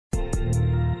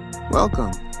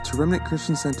Welcome to Remnant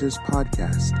Christian Center's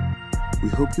podcast. We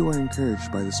hope you are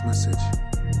encouraged by this message.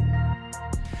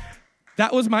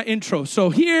 That was my intro. So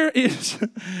here is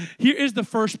the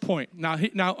first point. Now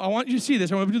I want you to see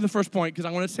this. I want to do the first point because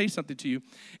I want to say something to you.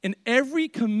 In every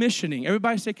commissioning,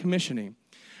 everybody say commissioning.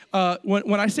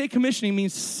 When I say commissioning, it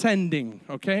means sending,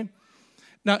 okay?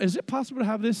 Now, is it possible to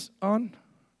have this on?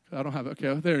 I don't have it.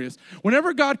 Okay, there it is.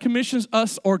 Whenever God commissions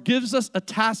us or gives us a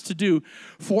task to do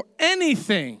for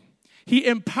anything, He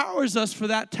empowers us for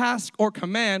that task or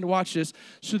command, watch this,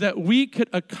 so that we could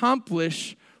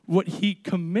accomplish what He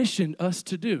commissioned us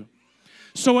to do.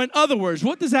 So in other words,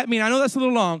 what does that mean? I know that's a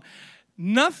little long.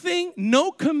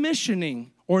 No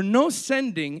commissioning or no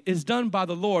sending is done by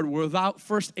the Lord without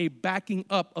first a backing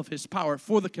up of His power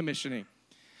for the commissioning.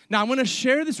 Now, I'm going to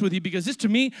share this with you because this, to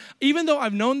me, even though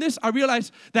I've known this, I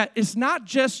realize that it's not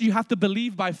just you have to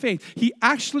believe by faith. He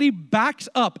actually backs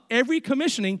up every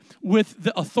commissioning with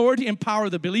the authority and power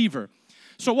of the believer.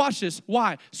 So watch this.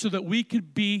 Why? So that we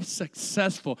could be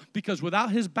successful. Because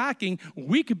without His backing,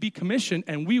 we could be commissioned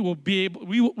and we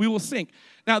will sink.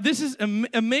 Now, this is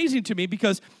amazing to me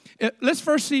because let's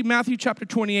first see Matthew chapter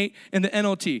 28 in the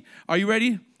NLT. Are you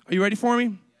ready? Are you ready for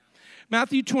me?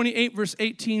 Matthew 28, verse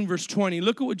 18, verse 20.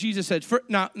 Look at what Jesus said.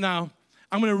 Now,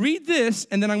 I'm going to read this,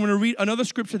 and then I'm going to read another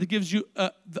scripture that gives you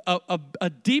a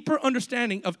deeper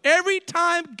understanding of every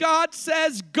time God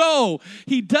says go,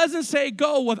 He doesn't say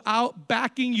go without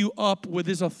backing you up with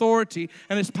His authority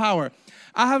and His power.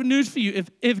 I have news for you.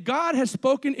 If God has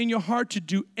spoken in your heart to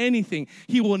do anything,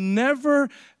 He will never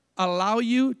allow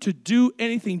you to do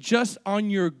anything just on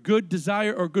your good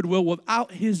desire or goodwill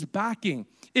without His backing,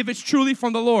 if it's truly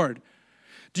from the Lord.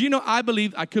 Do you know, I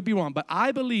could be wrong, but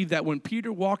I believe that when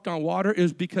Peter walked on water, it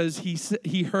was because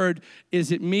he heard, is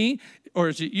it me or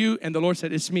is it you? And the Lord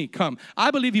said, it's me, come.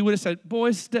 I believe He would have said,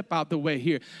 boys, step out the way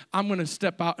here. I'm going to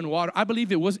step out in water. I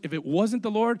believe if it wasn't the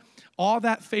Lord, all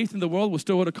that faith in the world would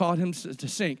still would have called him to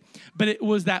sink. But it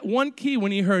was that one key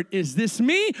when he heard, is this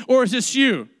me or is this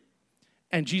you?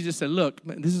 And Jesus said, look,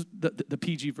 this is the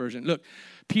PG version. Look,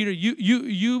 Peter,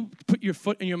 you put your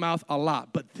foot in your mouth a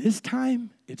lot, but this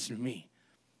time it's me.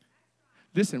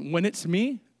 Listen, when it's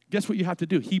me, guess what you have to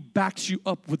do? He backs you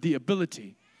up with the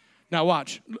ability. Now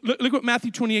watch. Look what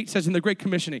Matthew 28 says in the Great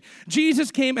Commissioning.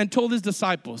 Jesus came and told His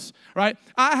disciples, right?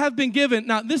 I have been given.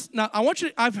 Now I want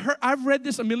you. I've read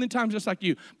this a million times just like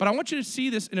you, but I want you to see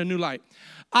this in a new light.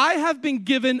 I have been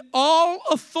given all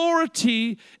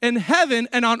authority in heaven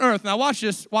and on earth. Now watch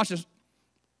this. Watch this.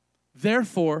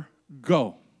 Therefore,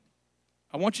 go.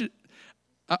 I want you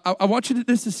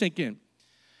this to sink in.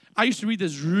 I used to read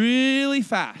this really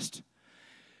fast.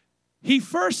 He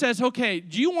first says, okay,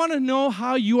 do you want to know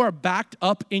how you are backed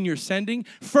up in your sending?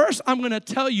 First, I'm going to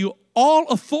tell you all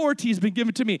authority has been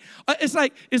given to me. It's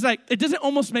like it doesn't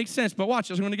almost make sense, but watch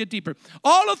this. I'm going to get deeper.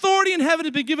 All authority in heaven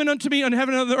has been given unto me on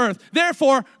heaven and on the earth.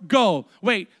 Therefore, go.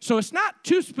 Wait, so it's not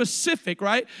too specific,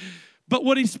 right? But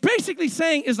what he's basically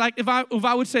saying is like if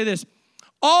I would say this,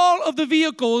 all of the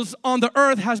vehicles on the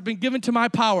earth has been given to my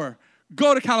power.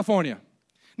 Go to California.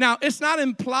 Now, it's not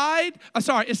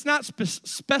it's not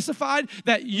specified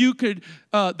that you could,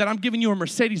 that I'm giving you a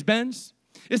Mercedes-Benz.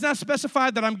 It's not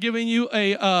specified that I'm giving you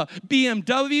a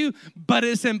BMW, but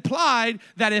it's implied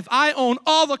that if I own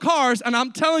all the cars and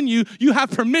I'm telling you, you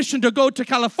have permission to go to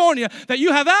California, that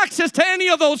you have access to any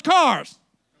of those cars.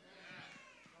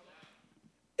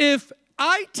 If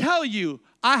I tell you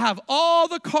I have all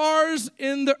the cars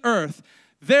in the earth,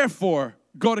 therefore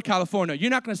go to California, you're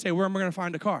not going to say, where am I going to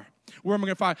find a car? Where am I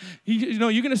going to find?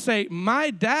 You're going to say,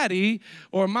 my daddy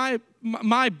or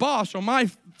my boss or my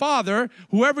father,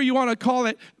 whoever you want to call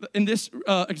it in this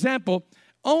example,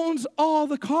 owns all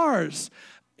the cars.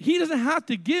 He doesn't have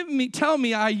to tell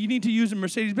me you need to use a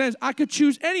Mercedes-Benz. I could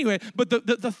choose anyway. But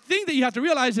the thing that you have to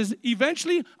realize is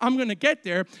eventually I'm going to get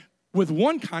there with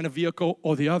one kind of vehicle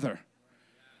or the other.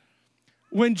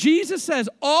 When Jesus says,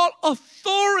 all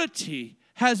authority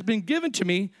has been given to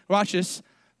me, watch this,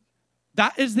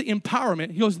 that is the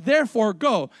empowerment. He goes, therefore,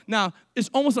 go. Now, it's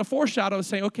almost a foreshadow of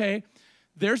saying, okay,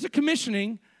 there's the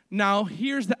commissioning. Now,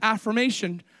 here's the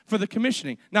affirmation for the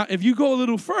commissioning. Now, if you go a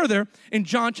little further, in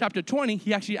John chapter 20,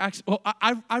 he actually asks, well,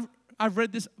 I've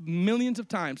read this millions of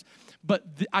times, but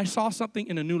I saw something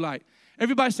in a new light.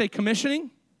 Everybody say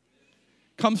commissioning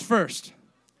comes first.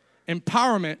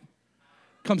 Empowerment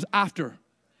comes after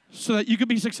so that you can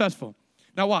be successful.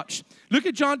 Now, watch. Look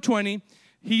at John 20.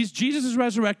 Jesus is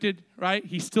resurrected, right?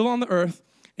 He's still on the earth.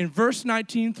 In verse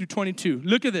 19 through 22,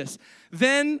 look at this.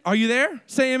 Then, are you there?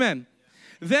 Say amen.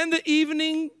 Then the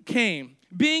evening came,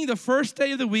 being the first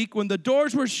day of the week, when the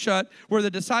doors were shut, where the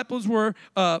disciples were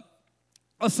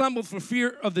assembled for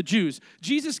fear of the Jews.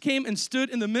 Jesus came and stood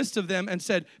in the midst of them and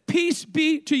said, peace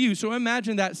be to you. So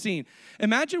imagine that scene.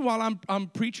 Imagine while I'm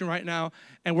preaching right now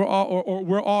and we're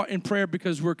all in prayer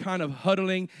because we're kind of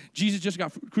huddling. Jesus just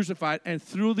got crucified, and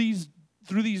through these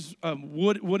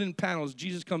wooden panels,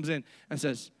 Jesus comes in and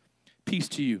says, peace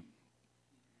to you.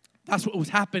 That's what was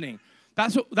happening.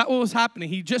 That's what was happening.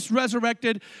 He just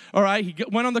resurrected, all right? He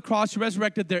went on the cross, he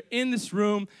resurrected. They're in this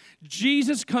room.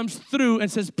 Jesus comes through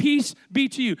and says, peace be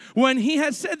to you. When he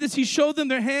had said this, he showed them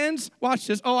their hands. Watch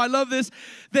this. Oh, I love this.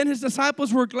 Then his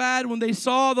disciples were glad when they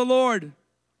saw the Lord.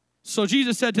 So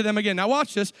Jesus said to them again, now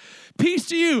watch this. Peace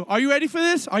to you. Are you ready for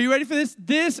this? Are you ready for this?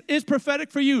 This is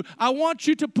prophetic for you. I want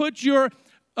you to put your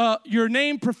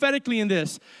name prophetically in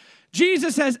this.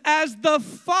 Jesus says, as the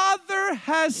Father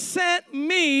has sent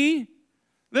me,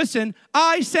 listen,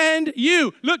 I send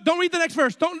you. Look, don't read the next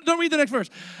verse. Don't read the next verse.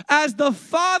 As the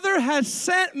Father has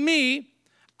sent me,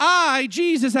 I,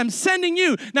 Jesus, am sending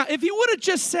you. Now, if he would have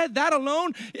just said that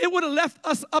alone, it would have left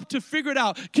us up to figure it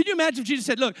out. Can you imagine if Jesus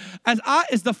said, look,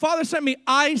 as the Father sent me,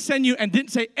 I send you, and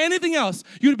didn't say anything else?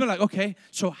 You'd have been like, okay,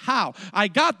 so how? I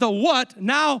got the what,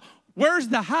 now where's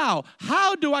the how?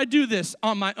 How do I do this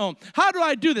on my own? How do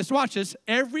I do this? Watch this.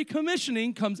 Every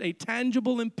commissioning comes a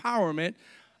tangible empowerment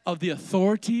of the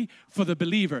authority for the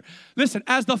believer. Listen,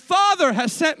 as the Father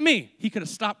has sent me, he could have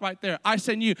stopped right there. I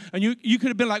send you. And you could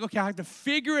have been like, okay, I have to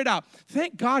figure it out.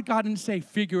 Thank God God didn't say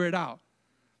figure it out.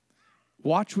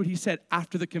 Watch what he said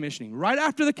after the commissioning. Right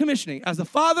after the commissioning, as the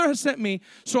Father has sent me,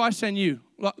 so I send you.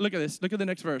 Look at this. Look at the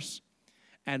next verse.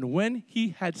 And when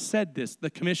he had said this,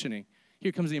 the commissioning,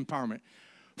 here comes the empowerment.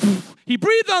 He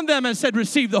breathed on them and said,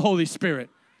 receive the Holy Spirit.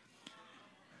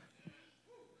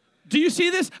 Do you see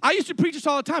this? I used to preach this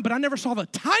all the time, but I never saw the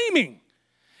timing.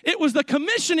 It was the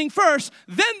commissioning first,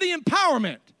 then the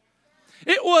empowerment.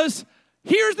 It was,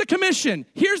 here's the commission,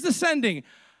 here's the sending.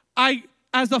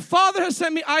 As the Father has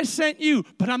sent me, I sent you,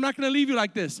 but I'm not going to leave you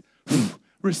like this.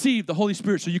 Receive the Holy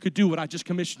Spirit so you could do what I just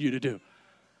commissioned you to do.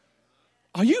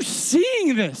 Are you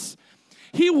seeing this?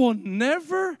 He will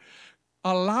never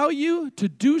allow you to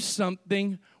do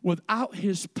something without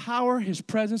his power, his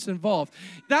presence involved.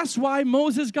 That's why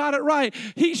Moses got it right.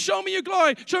 He, show me your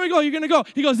glory. Show me your glory. You're going to go.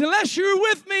 He goes, unless you're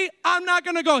with me, I'm not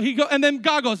going to go. And then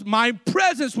God goes, my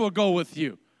presence will go with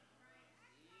you.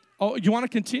 Oh, you want to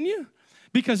continue?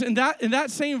 Because in that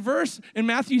same verse in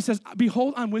Matthew, he says,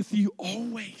 behold, I'm with you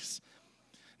always.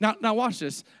 Now watch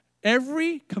this.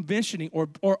 Every commissioning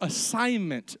or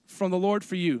assignment from the Lord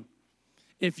for you,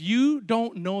 if you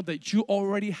don't know that you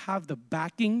already have the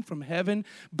backing from heaven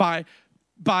by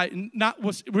not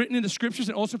what's written in the scriptures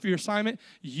and also for your assignment,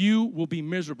 you will be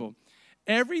miserable.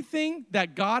 Everything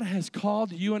that God has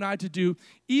called you and I to do,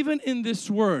 even in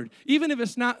this word, even if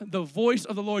it's not the voice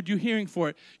of the Lord you're hearing for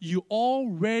it, you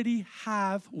already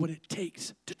have what it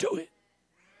takes to do it.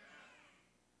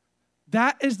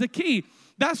 That is the key.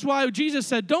 That's why Jesus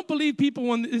said, don't believe people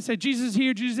when they say, Jesus is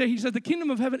here, Jesus is there. He said, the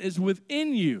kingdom of heaven is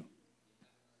within you.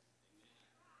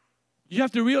 You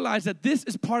have to realize that this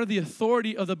is part of the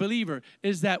authority of the believer,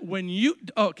 is that when you,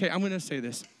 okay, I'm going to say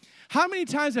this. How many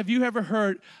times have you ever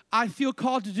heard, I feel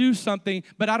called to do something,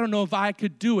 but I don't know if I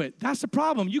could do it? That's the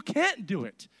problem. You can't do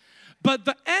it. But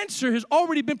the answer has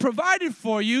already been provided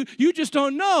for you. You just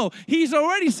don't know. He's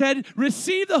already said,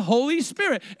 receive the Holy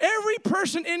Spirit. Every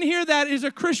person in here that is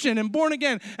a Christian and born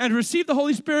again and receive the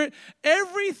Holy Spirit,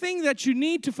 everything that you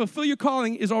need to fulfill your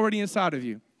calling is already inside of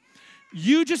you.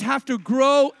 You just have to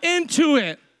grow into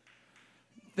it.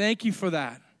 Thank you for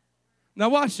that. Now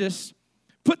watch this.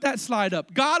 Put that slide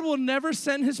up. God will never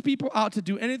send his people out to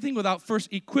do anything without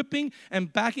first equipping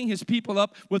and backing his people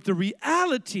up with the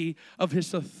reality of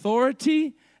his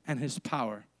authority and his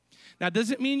power. Now,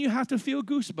 does it mean you have to feel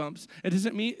goosebumps? It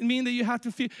doesn't mean that you have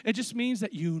to feel, it just means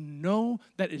that you know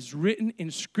that it's written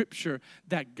in Scripture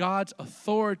that God's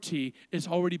authority is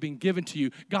already been given to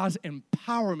you. God's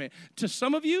empowerment. To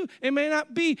some of you, it may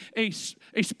not be a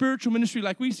spiritual ministry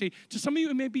like we see. To some of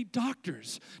you, it may be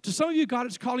doctors. To some of you, God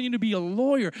is calling you to be a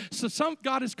lawyer. So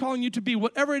God is calling you to be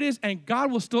whatever it is, and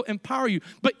God will still empower you.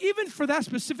 But even for that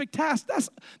specific task,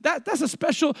 that's a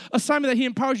special assignment that he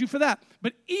empowers you for that.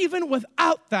 But even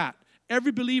without that,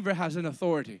 every believer has an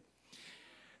authority.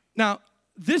 Now,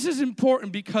 this is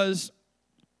important because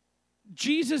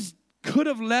Jesus could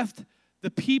have left the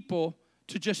people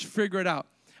to just figure it out.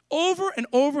 Over and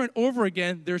over and over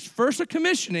again, there's first a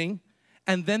commissioning,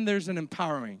 and then there's an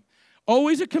empowering.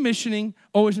 Always a commissioning,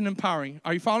 always an empowering.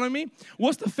 Are you following me?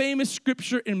 What's the famous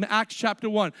scripture in Acts chapter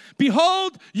 1?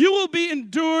 Behold, you will be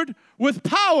endued with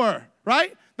power,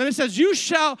 right? Then it says, you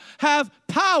shall have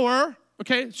power.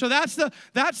 Okay, so that's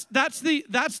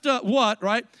the what,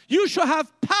 right? You shall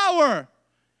have power.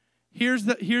 Here's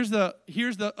the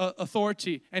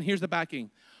authority, and here's the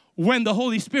backing. When the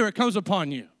Holy Spirit comes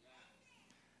upon you.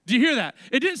 Do you hear that?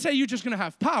 It didn't say you're just going to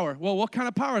have power. Well, what kind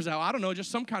of power is that? I don't know, just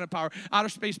some kind of power. Outer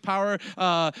space power,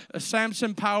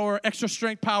 Samson power, extra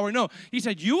strength power. No, he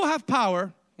said you will have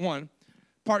power, one.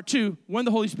 Part two, when the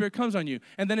Holy Spirit comes on you.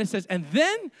 And then it says, and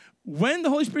then when the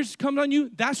Holy Spirit comes on you,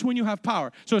 that's when you have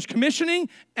power. So it's commissioning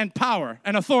and power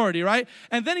and authority, right?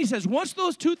 And then he says, once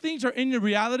those two things are in your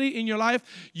reality in your life,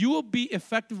 you will be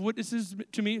effective witnesses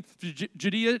to me,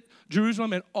 Judea,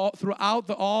 Jerusalem, and throughout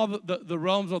all the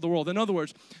realms of the world. In other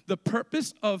words, the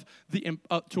purpose of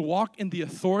to walk in the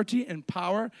authority and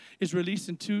power is released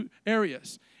in two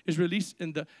areas. Is released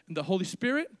in the Holy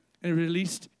Spirit, and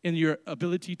released in your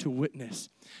ability to witness.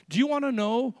 Do you want to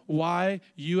know why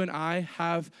you and I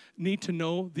need to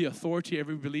know the authority of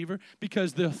every believer?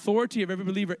 Because the authority of every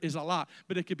believer is a lot,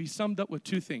 but it could be summed up with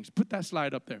two things. Put that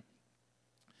slide up there.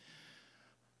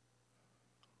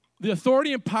 The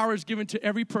authority and power is given to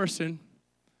every person,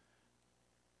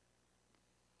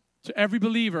 to every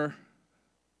believer.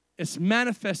 It's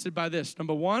manifested by this.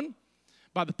 Number one,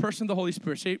 by the person of the Holy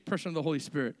Spirit. Say, person of the Holy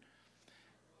Spirit.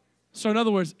 So in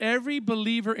other words, every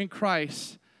believer in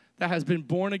Christ that has been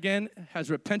born again, has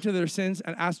repented of their sins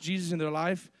and asked Jesus in their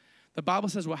life, the Bible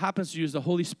says what happens to you is the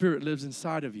Holy Spirit lives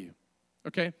inside of you,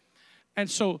 okay? And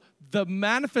so the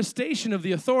manifestation of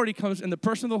the authority comes in the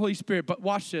person of the Holy Spirit. But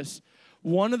watch this.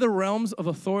 One of the realms of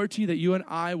authority that you and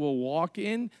I will walk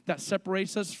in that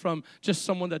separates us from just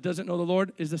someone that doesn't know the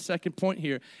Lord is the second point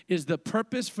here, is the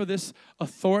purpose for this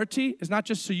authority is not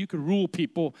just so you could rule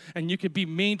people and you could be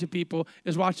mean to people,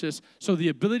 is watch this, so the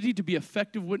ability to be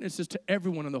effective witnesses to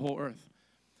everyone on the whole earth.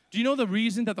 Do you know the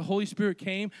reason that the Holy Spirit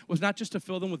came was not just to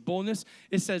fill them with boldness?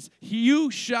 It says, you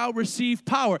shall receive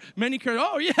power. Many carry,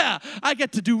 oh yeah, I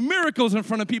get to do miracles in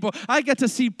front of people. I get to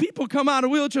see people come out of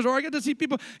wheelchairs, or I get to see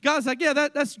people. God's like, yeah,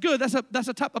 that's good. That's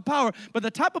a type of power. But the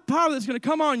type of power that's going to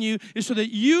come on you is so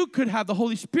that you could have the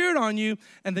Holy Spirit on you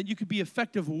and that you could be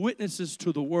effective witnesses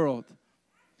to the world.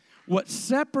 What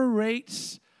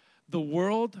separates the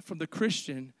world from the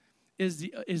Christian is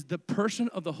the person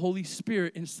of the Holy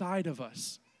Spirit inside of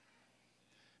us.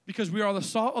 Because we are the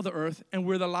salt of the earth and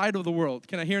we're the light of the world.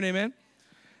 Can I hear an amen?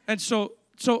 And so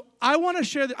I want to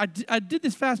share that. I did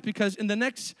this fast because in the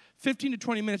next 15 to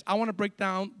 20 minutes, I want to break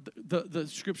down the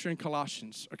scripture in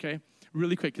Colossians, okay?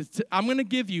 Really quick. I'm going to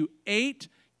give you 8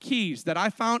 keys that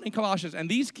I found in Colossians. And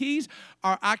these keys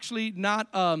are actually not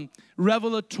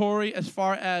revelatory as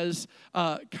far as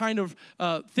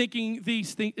thinking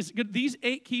these things. These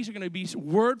 8 keys are going to be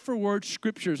word for word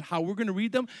scriptures, how we're going to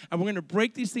read them, and we're going to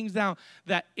break these things down.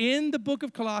 That in the book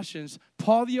of Colossians,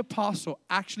 Paul the Apostle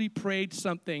actually prayed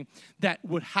something that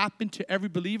would happen to every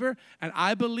believer, and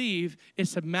I believe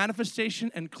it's a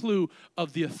manifestation and clue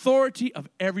of the authority of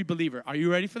every believer. Are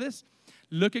you ready for this?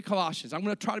 Look at Colossians. I'm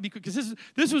going to try to be quick because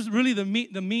this was really the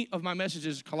meat of my message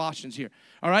is Colossians here.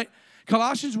 All right?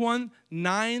 Colossians 1,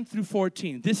 9 through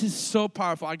 14. This is so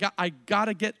powerful. I got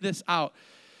to get this out.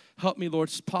 Help me,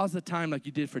 Lord. Pause the time like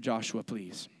you did for Joshua,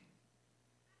 please.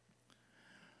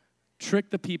 Trick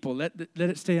the people. Let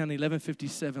it stay on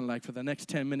 11:57 like for the next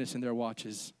 10 minutes in their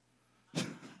watches.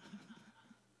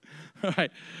 All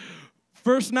right.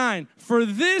 Verse 9. For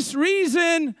this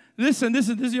reason, listen, this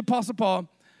is the Apostle Paul.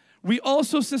 We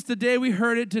also, since the day we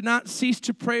heard it, did not cease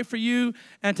to pray for you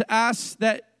and to ask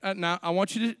that, now I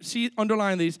want you to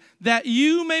underline these, that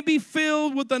you may be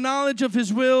filled with the knowledge of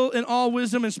his will in all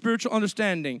wisdom and spiritual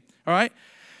understanding. All right?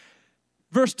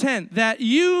 Verse 10, that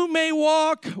you may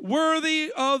walk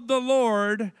worthy of the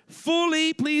Lord,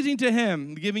 fully pleasing to him.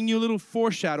 I'm giving you a little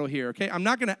foreshadow here, okay? I'm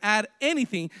not going to add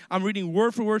anything. I'm reading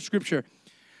word for word scripture.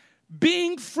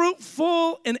 Being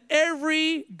fruitful in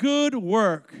every good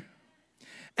work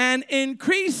and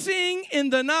increasing in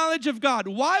the knowledge of God.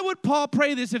 Why would Paul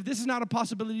pray this if this is not a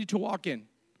possibility to walk in?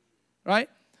 Right?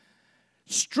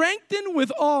 Strengthened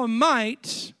with all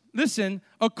might, listen,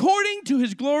 according to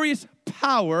his glorious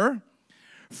power,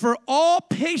 for all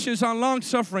patience on long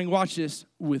suffering, watch this,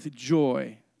 with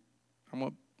joy.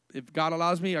 If God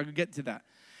allows me, I'll get to that.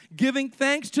 Giving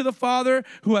thanks to the Father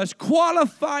who has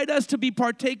qualified us to be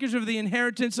partakers of the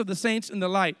inheritance of the saints in the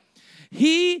light.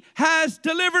 He has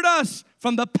delivered us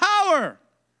from the power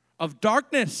of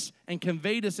darkness and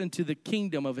conveyed us into the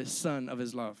kingdom of his Son, of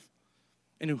his love,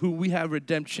 in whom we have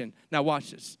redemption. Now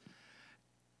watch this.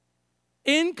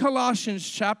 In Colossians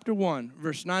chapter 1,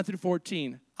 verse 9 through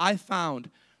 14, I found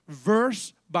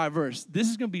verse by verse. This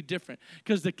is going to be different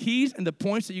because the keys and the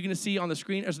points that you're going to see on the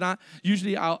screen is not,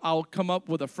 usually I'll come up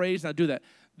with a phrase and I'll do that.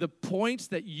 the points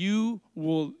that you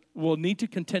will need to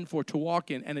contend for to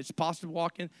walk in, and it's possible to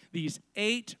walk in these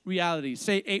 8 realities.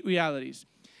 Say 8 realities.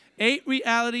 8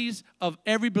 realities of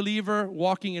every believer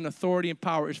walking in authority and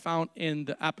power is found in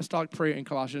the apostolic prayer in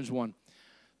Colossians 1.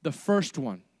 The first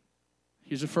one,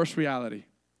 here's the first reality.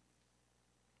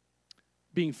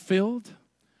 Being filled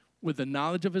with the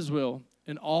knowledge of his will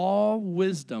in all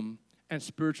wisdom and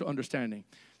spiritual understanding.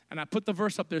 And I put the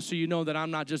verse up there so you know that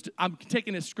I'm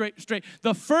taking it straight.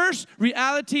 The first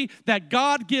reality that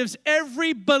God gives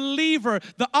every believer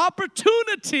the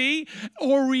opportunity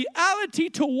or reality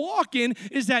to walk in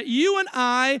is that you and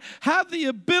I have the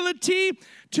ability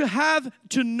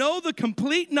to know the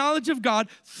complete knowledge of God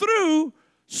through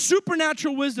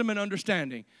supernatural wisdom and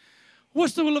understanding.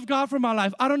 What's the will of God for my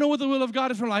life? I don't know what the will of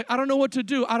God is for my life. I don't know what to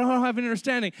do. I don't have an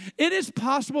understanding. It is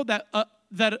possible that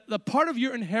the part of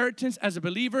your inheritance as a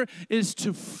believer is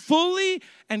to fully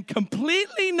and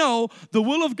completely know the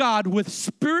will of God with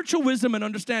spiritual wisdom and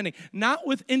understanding, not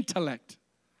with intellect.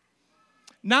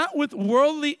 Not with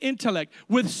worldly intellect.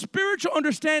 With spiritual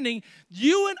understanding,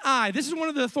 you and I, this is one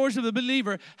of the authorities of the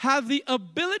believer, have the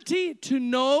ability to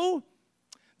know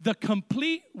the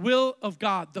complete will of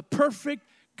God, the perfect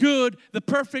good, the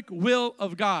perfect will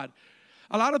of God.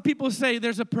 A lot of people say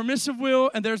there's a permissive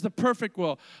will and there's the perfect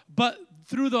will. But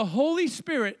through the Holy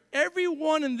Spirit,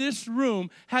 everyone in this room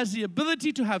has the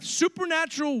ability to have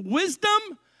supernatural wisdom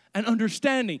and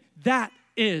understanding. That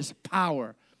is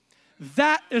power.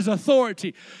 That is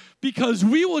authority. Because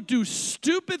we will do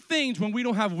stupid things when we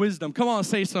don't have wisdom. Come on,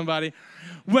 say somebody.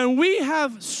 When we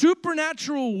have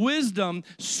supernatural wisdom,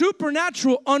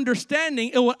 supernatural understanding,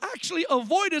 it will actually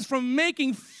avoid us from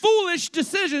making foolish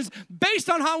decisions based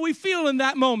on how we feel in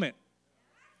that moment.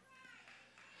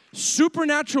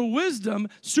 Supernatural wisdom,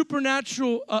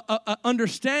 supernatural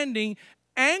understanding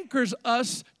anchors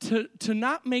us to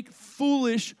not make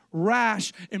foolish,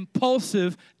 rash,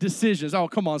 impulsive decisions. Oh,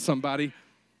 come on, somebody.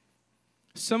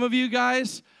 Some of you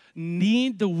guys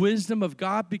need the wisdom of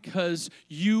God because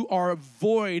you are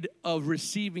void of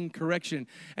receiving correction.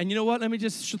 And you know what? Let me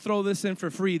just throw this in for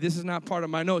free. This is not part of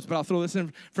my notes, but I'll throw this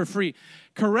in for free.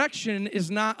 Correction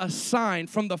is not a sign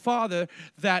from the Father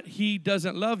that he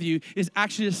doesn't love you. It's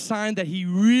actually a sign that he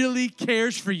really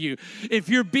cares for you. If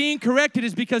you're being corrected,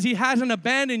 it's because he hasn't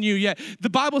abandoned you yet. The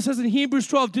Bible says in Hebrews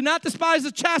 12, do not despise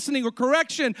the chastening or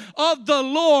correction of the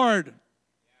Lord.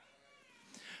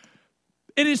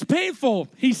 It is painful,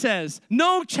 he says.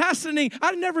 No chastening.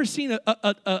 I've never seen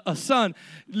a son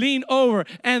lean over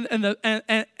and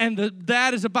the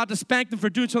dad is about to spank them for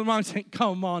doing something wrong, saying,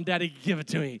 come on, daddy, give it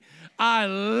to me. I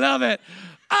love it.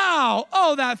 Ow,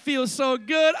 oh, that feels so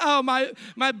good. Oh, my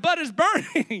butt is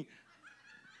burning.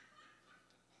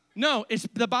 No,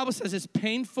 the Bible says it's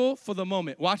painful for the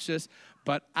moment. Watch this.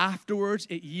 But afterwards,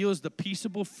 it yields the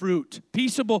peaceable fruit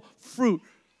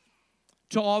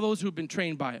to all those who have been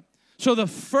trained by it. So the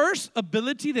first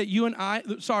reality that you and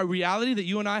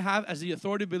I have as the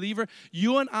authority believer,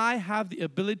 you and I have the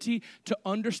ability to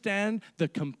understand the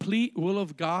complete will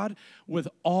of God with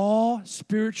all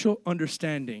spiritual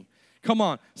understanding. Come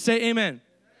on, say amen.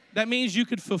 That means you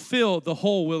could fulfill the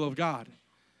whole will of God,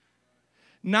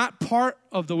 not part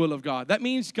of the will of God. That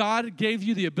means God gave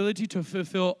you the ability to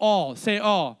fulfill all, say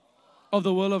all, of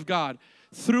the will of God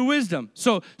through wisdom.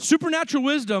 So supernatural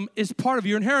wisdom is part of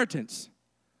your inheritance.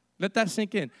 Let that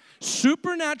sink in.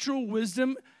 Supernatural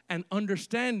wisdom and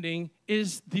understanding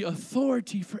is the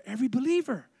authority for every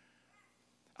believer.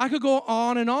 I could go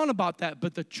on and on about that,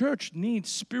 but the church needs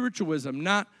spiritual wisdom,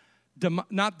 not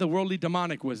the worldly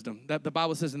demonic wisdom that the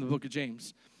Bible says in the book of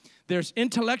James. There's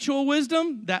intellectual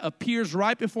wisdom that appears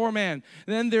right before man.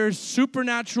 Then there's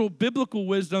supernatural biblical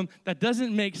wisdom that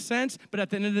doesn't make sense, but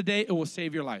at the end of the day, it will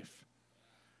save your life.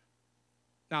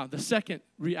 Now, the second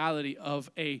reality of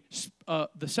the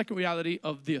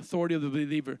authority of the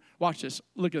believer. Watch this.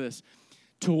 Look at this.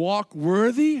 To walk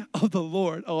worthy of the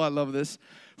Lord. Oh, I love this.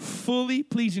 Fully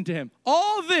pleasing to him.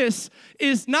 All this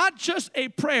is not just a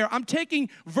prayer. I'm taking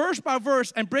verse by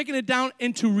verse and breaking it down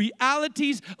into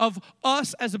realities of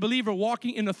us as a believer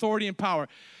walking in authority and power.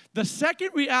 The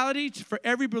second reality for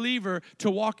every believer to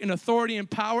walk in authority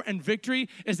and power and victory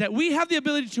is that we have the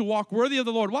ability to walk worthy of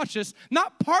the Lord. Watch this.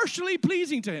 Not partially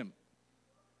pleasing to him.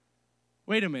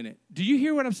 Wait a minute. Do you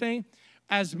hear what I'm saying?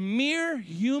 As mere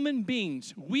human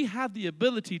beings, we have the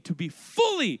ability to be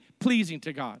fully pleasing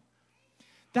to God.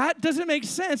 That doesn't make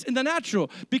sense in the natural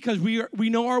because we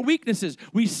know our weaknesses.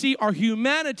 We see our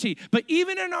humanity. But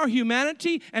even in our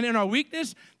humanity and in our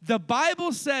weakness, the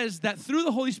Bible says that through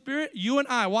the Holy Spirit, you and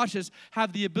I, watch this,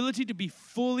 have the ability to be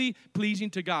fully pleasing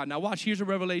to God. Now watch, here's a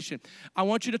revelation. I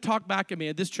want you to talk back at me.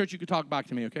 At this church, you can talk back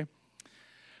to me, okay?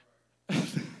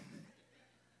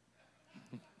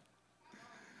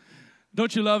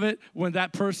 Don't you love it when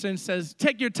that person says,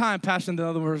 take your time, Pastor, and the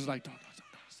other person is like, don't.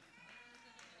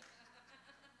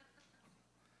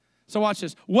 So watch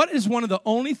this. What is one of the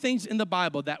only things in the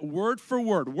Bible that word for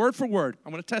word,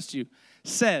 I'm going to test you,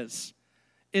 says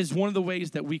is one of the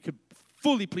ways that we could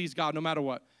fully please God no matter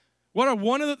what? What are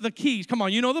one of the keys? Come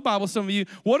on, you know the Bible, some of you.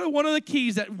 What are one of the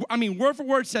keys that, word for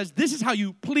word says this is how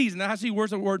you please, and that has to be word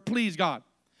for word, please God.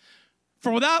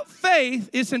 For without faith,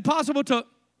 it's impossible to,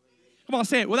 come on,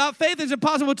 say it. Without faith, it's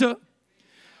impossible to,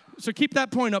 so keep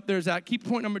that point up there, Zach. Keep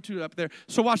point number 2 up there.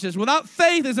 So watch this. Without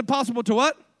faith, it's impossible to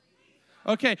what?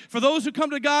 Okay, for those who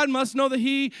come to God must know that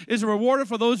he is a rewarder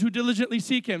for those who diligently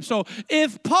seek him. So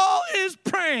if Paul is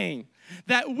praying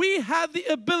that we have the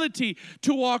ability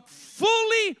to walk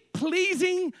fully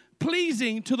pleasing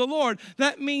to the Lord,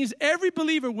 that means every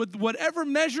believer with whatever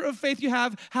measure of faith you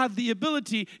have the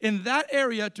ability in that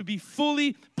area to be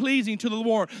fully pleasing to the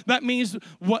Lord. That means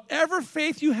whatever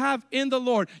faith you have in the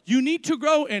Lord, you need to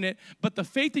grow in it, but the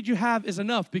faith that you have is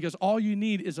enough because all you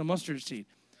need is a mustard seed.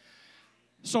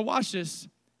 So watch this.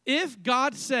 If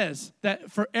God says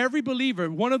that for every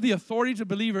believer, one of the authorities of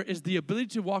a believer is the ability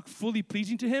to walk fully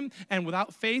pleasing to him, and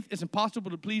without faith it's impossible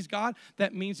to please God,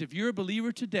 that means if you're a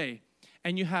believer today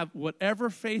and you have whatever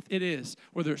faith it is,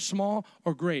 whether it's small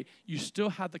or great, you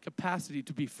still have the capacity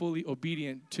to be fully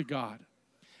obedient to God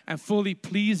and fully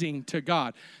pleasing to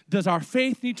God. Does our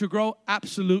faith need to grow?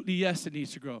 Absolutely, yes, it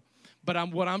needs to grow.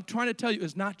 But what I'm trying to tell you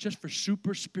is not just for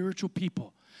super spiritual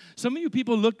people. Some of you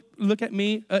people look at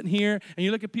me here, and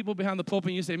you look at people behind the pulpit,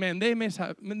 and you say, man, they may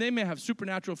have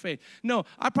supernatural faith. No,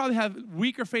 I probably have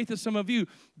weaker faith than some of you,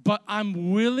 but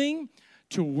I'm willing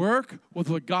to work with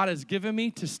what God has given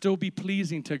me to still be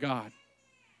pleasing to God.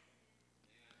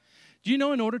 Do you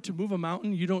know in order to move a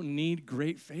mountain, you don't need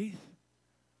great faith?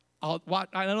 I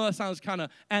know that sounds kind of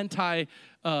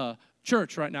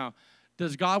anti-church right now.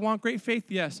 Does God want great faith?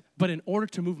 Yes. But in order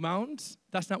to move mountains,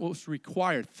 that's not what's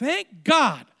required. Thank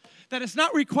God that it's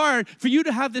not required for you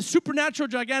to have this supernatural,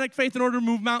 gigantic faith in order to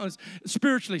move mountains,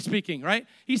 spiritually speaking, right?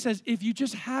 He says, if you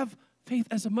just have faith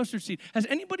as a mustard seed. Has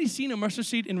anybody seen a mustard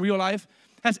seed in real life?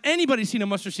 Has anybody seen a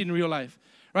mustard seed in real life?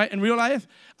 Right? In real life,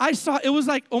 I saw it was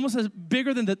like almost as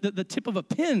bigger than the tip of a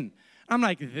pin. I'm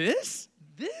like, this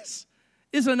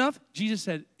is enough. Jesus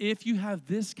said, if you have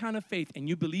this kind of faith and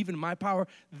you believe in my power,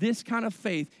 this kind of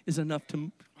faith is enough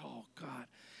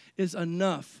is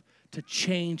enough to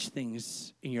change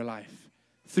things in your life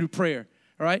through prayer,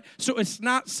 all right? So it's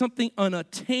not something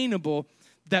unattainable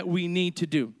that we need to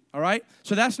do, all right?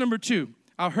 So that's number 2.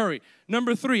 I'll hurry.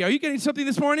 Number 3, are you getting something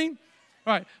this morning?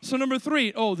 All right, so number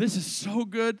 3, this is so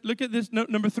good. Look at this,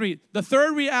 number 3. The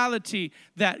third reality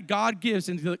that God gives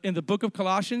in the book of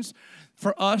Colossians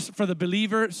for us, for the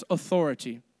believer's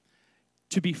authority,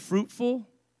 to be fruitful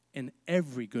in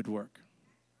every good work.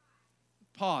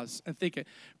 Pause and think it.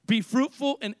 Be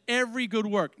fruitful in every good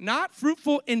work. Not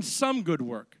fruitful in some good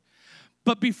work,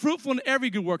 but be fruitful in every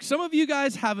good work. Some of you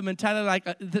guys have a mentality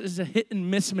like this is a hit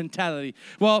and miss mentality.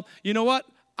 Well, you know what?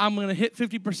 I'm going to hit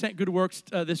 50% good works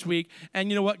this week, and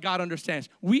you know what? God understands.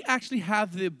 We actually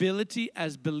have the ability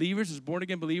as believers, as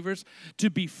born-again believers, to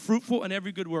be fruitful in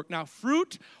every good work. Now,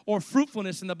 fruit or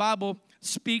fruitfulness in the Bible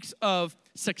speaks of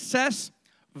success,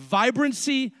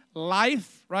 vibrancy,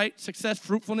 life, right? Success,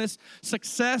 fruitfulness,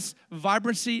 success,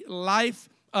 vibrancy, life,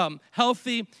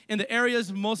 healthy in the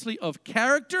areas mostly of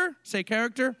character, say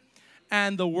character,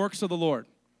 and the works of the Lord.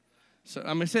 So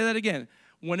I'm going to say that again.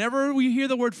 Whenever we hear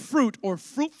the word fruit or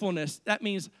fruitfulness, that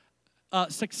means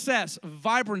success,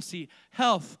 vibrancy,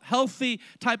 health, healthy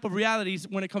type of realities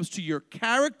when it comes to your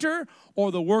character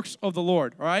or the works of the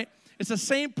Lord, all right? It's the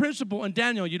same principle in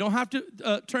Daniel. You don't have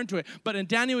to turn to it. But in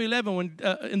Daniel 11, when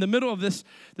in the middle of this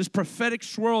prophetic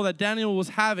swirl that Daniel was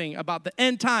having about the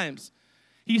end times,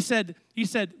 he said,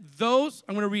 those,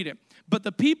 I'm going to read it, but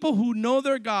the people who know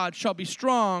their God shall be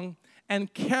strong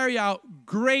and carry out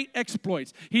great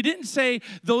exploits. He didn't say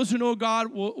those who know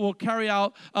God will carry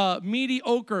out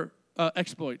mediocre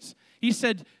exploits. He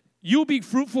said, you'll be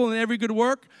fruitful in every good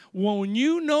work. When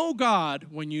you know God,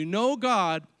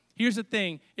 here's the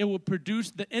thing, it will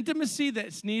produce the intimacy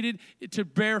that's needed to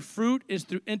bear fruit is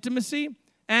through intimacy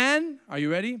and, are you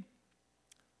ready?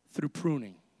 Through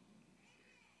pruning.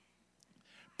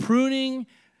 Pruning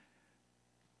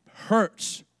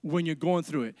hurts when you're going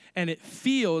through it, and it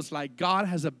feels like God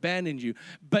has abandoned you.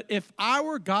 But if I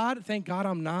were God, thank God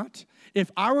I'm not.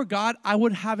 If I were God, I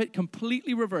would have it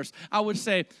completely reversed. I would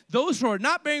say, those who are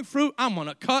not bearing fruit, I'm going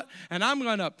to cut, and I'm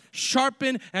going to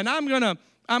sharpen, and I'm going to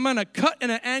I'm going to cut at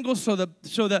an angle so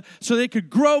they could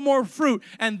grow more fruit.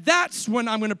 And that's when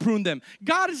I'm going to prune them.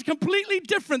 God is completely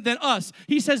different than us.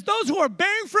 He says, those who are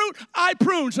bearing fruit, I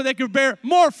prune so they can bear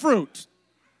more fruit.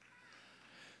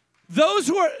 Those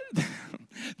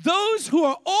who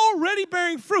are already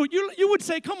bearing fruit, you would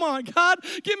say, come on, God,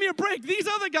 give me a break. These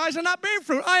other guys are not bearing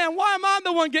fruit. I am. Why am I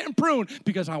the one getting pruned?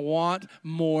 Because I want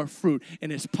more fruit.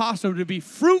 And it's possible to be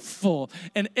fruitful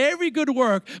in every good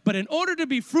work, but in order to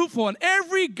be fruitful in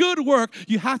every good work,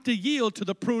 you have to yield to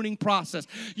the pruning process.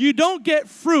 You don't get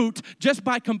fruit just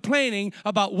by complaining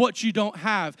about what you don't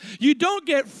have. You don't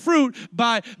get fruit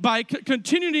by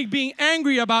continually being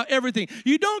angry about everything.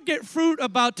 You don't get fruit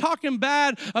about talking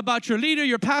bad about your leader,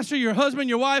 your pastor, your husband,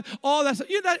 your wife, all that stuff.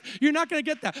 You're not going to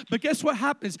get that. But guess what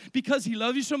happens? Because he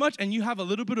loves you so much and you have a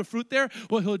little bit of fruit there,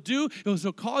 what he'll do is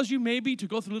he'll cause you maybe to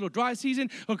go through a little dry season.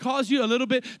 He'll cause you a little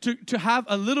bit to have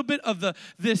a little bit of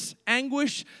this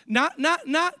anguish, not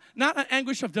an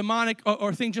anguish of demonic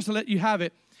or thing just to let you have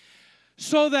it,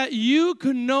 so that you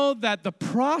can know that the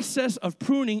process of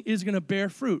pruning is going to bear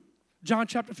fruit. John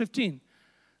chapter 15.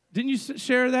 Didn't you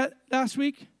share that last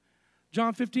week?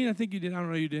 John 15, I think you did. I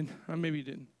don't know, you did. Or maybe you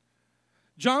didn't.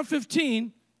 John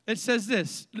 15, it says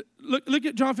this. Look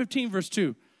at John 15, verse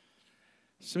 2.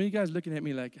 Some of you guys looking at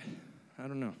me like, I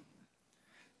don't know.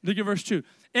 Look at verse 2.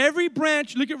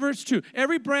 Look at verse 2.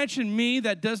 Every branch in me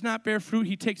that does not bear fruit,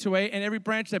 he takes away, and every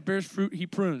branch that bears fruit, he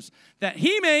prunes, that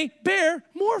he may bear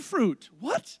more fruit.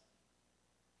 What?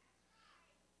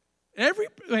 Every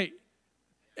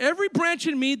branch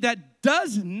in me that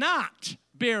does not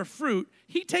bear fruit,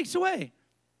 he takes away.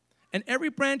 And every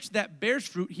branch that bears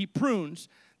fruit, he prunes,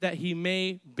 that he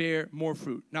may bear more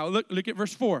fruit. Now look at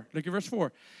verse 4. Look at verse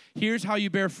 4. Here's how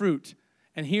you bear fruit.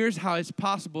 And here's how it's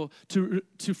possible to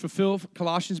fulfill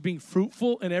Colossians being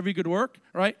fruitful in every good work,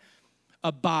 right?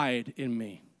 Abide in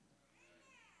me.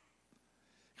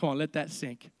 Come on, let that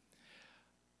sink.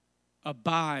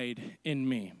 Abide in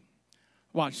me.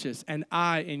 Watch this. And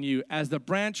I in you, as the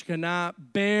branch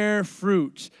cannot bear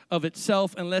fruit of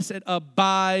itself unless it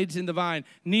abides in the vine.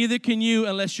 Neither can you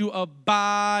unless you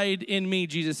abide in me,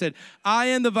 Jesus said. I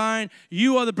am the vine,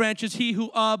 you are the branches, he who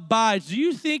abides. Do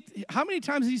you think, how many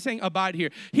times is he saying abide here?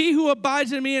 He who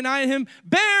abides in me and I in him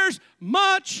bears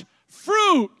much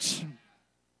fruit.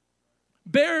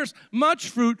 Bears much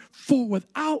fruit, for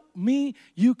without me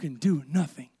you can do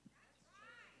nothing.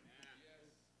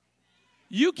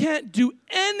 You can't do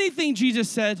anything, Jesus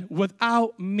said,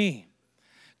 without me.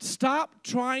 Stop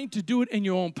trying to do it in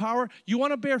your own power. You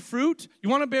want to bear fruit? You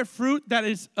want to bear fruit that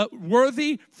is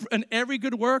worthy in every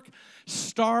good work?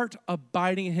 Start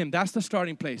abiding in him. That's the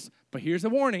starting place. But here's the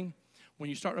warning. When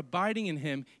you start abiding in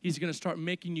him, he's going to start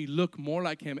making you look more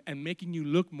like him. And making you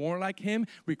look more like him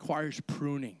requires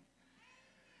pruning.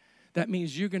 That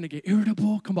means you're going to get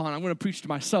irritable. Come on, I'm going to preach to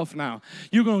myself now.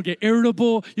 You're going to get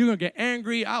irritable. You're going to get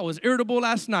angry. I was irritable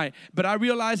last night. But I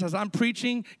realized as I'm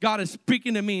preaching, God is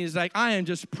speaking to me. It's like, I am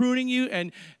just pruning you.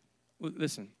 And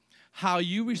listen, how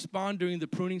you respond during the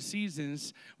pruning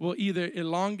seasons will either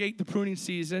elongate the pruning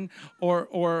season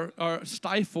or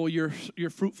stifle your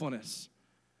fruitfulness.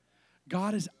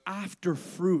 God is after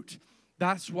fruit.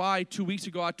 That's why 2 weeks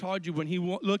ago I told you when he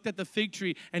looked at the fig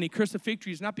tree and he cursed the fig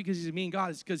tree, it's not because he's a mean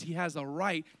God, it's because he has a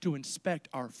right to inspect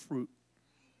our fruit.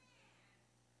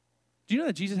 Do you know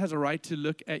that Jesus has a right to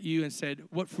look at you and said,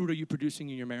 what fruit are you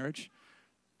producing in your marriage?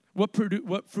 What fruit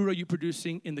are you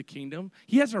producing in the kingdom?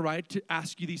 He has a right to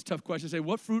ask you these tough questions. Say,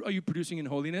 what fruit are you producing in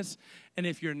holiness? And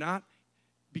if you're not,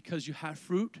 because you have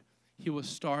fruit, he will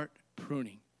start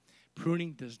pruning.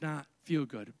 Pruning does not feel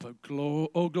good, but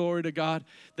glory to God,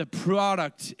 the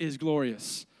product is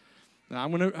glorious. Now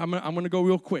I'm gonna go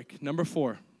real quick. Number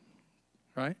 4,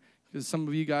 right? Because some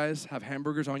of you guys have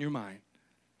hamburgers on your mind.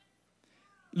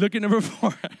 Look at number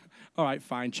 4. All right,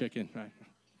 fine, chicken. Right.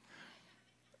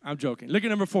 I'm joking. Look at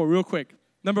number 4 real quick.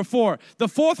 Number 4, the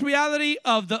fourth reality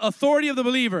of the authority of the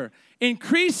believer,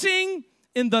 increasing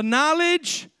in the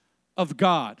knowledge of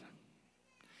God.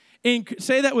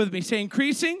 Say that with me. Say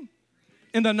increasing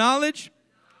in the knowledge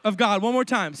of God. One more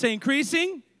time. Say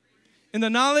increasing in the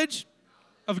knowledge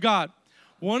of God.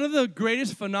 One of the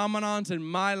greatest phenomenons in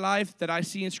my life that I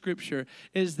see in Scripture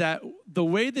is that the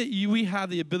way that we have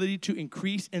the ability to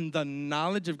increase in the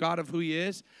knowledge of God, of who he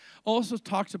is, also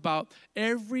talks about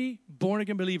every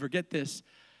born-again believer, get this,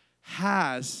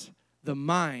 has the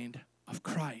mind of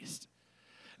Christ.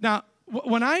 Now,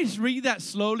 when I read that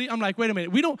slowly, I'm like, wait a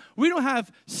minute. We don't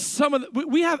have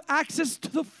we have access to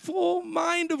the full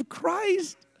mind of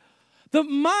Christ. The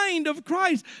mind of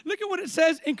Christ. Look at what it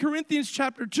says in Corinthians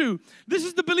chapter 2. This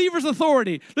is the believer's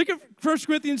authority. Look at 1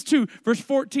 Corinthians 2, verse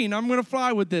 14. I'm going to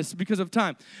fly with this because of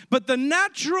time. But the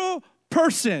natural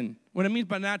person, what it means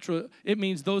by natural, it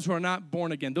means those who are not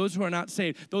born again, those who are not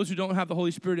saved, those who don't have the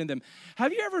Holy Spirit in them.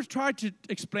 Have you ever tried to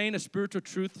explain a spiritual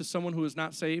truth to someone who is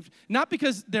not saved? Not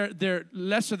because they're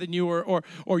lesser than you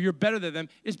or you're better than them.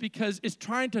 It's because it's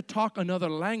trying to talk another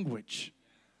language.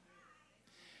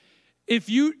 If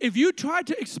you try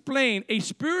to explain a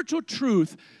spiritual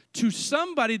truth to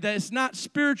somebody that is not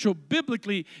spiritual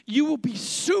biblically, you will be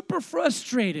super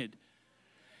frustrated.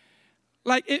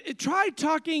 Like, try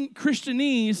talking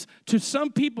Christianese to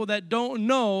some people that don't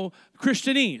know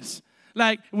Christianese.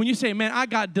 Like, when you say, man, I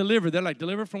got delivered, they're like,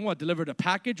 delivered from what? Delivered a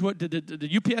package? What did the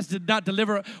UPS did not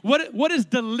deliver? What does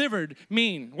delivered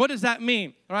mean? What does that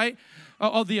mean, right?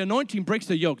 Oh, the anointing breaks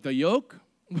the yoke. The yoke?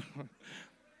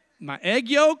 My egg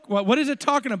yolk? What is it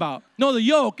talking about? No, the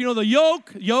yoke. You know the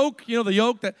yoke, the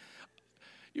yoke that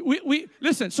we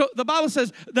listen. So the Bible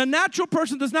says the natural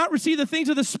person does not receive the things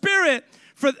of the Spirit.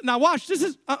 Now watch,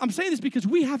 I'm saying this because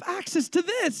we have access to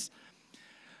this.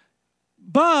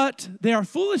 But they are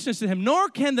foolishness to him, nor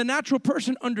can the natural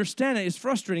person understand it. It's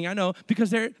frustrating, I know, because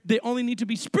they only need to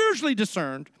be spiritually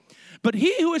discerned. But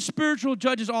he who is spiritual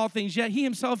judges all things, yet he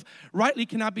himself rightly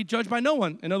cannot be judged by no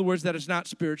one. In other words, that is not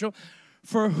spiritual.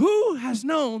 For who has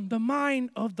known the mind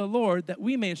of the Lord that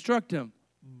we may instruct him?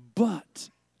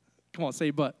 But, come on, say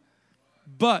but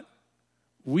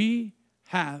we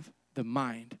have the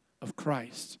mind of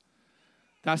Christ.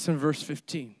 That's in verse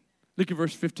 15. Look at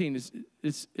verse 15.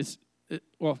 It's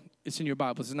in your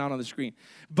Bible. It's not on the screen.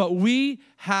 But we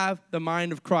have the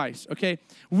mind of Christ, okay?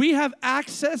 We have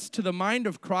access to the mind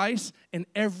of Christ in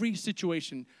every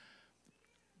situation.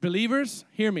 Believers,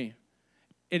 hear me.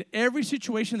 In every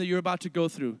situation that you're about to go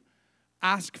through,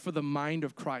 ask for the mind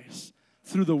of Christ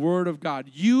through the Word of God.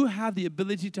 You have the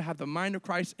ability to have the mind of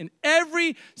Christ in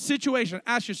every situation.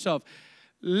 Ask yourself,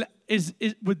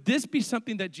 would this be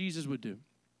something that Jesus would do?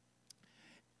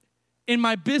 In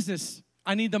my business,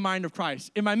 I need the mind of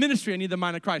Christ. In my ministry, I need the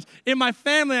mind of Christ. In my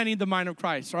family, I need the mind of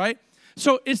Christ, right?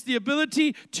 So it's the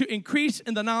ability to increase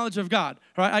in the knowledge of God,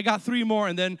 right? I got 3 more,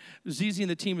 and then Zizi and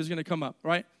the team is going to come up,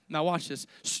 right? Now watch this.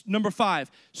 Number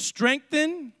 5,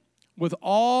 strengthen with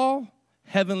all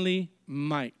heavenly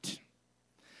might.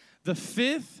 The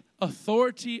 5th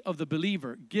authority of the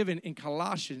believer given in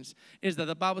Colossians is that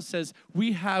the Bible says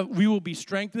we will be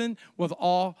strengthened with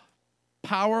all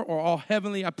power or all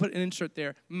heavenly, I put an insert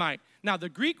there, might. Now the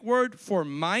Greek word for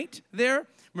might there,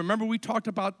 remember we talked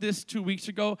about this 2 weeks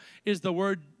ago, is the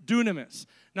word dunamis.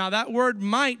 Now that word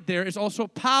might there is also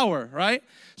power, right?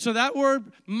 So that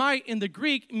word might in the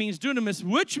Greek means dunamis,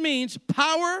 which means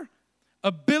power,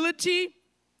 ability,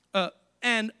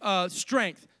 and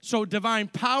strength. So divine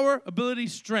power, ability,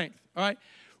 strength, all right?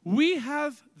 We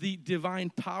have the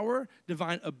divine power,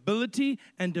 divine ability,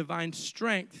 and divine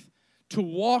strength to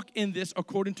walk in this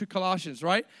according to Colossians,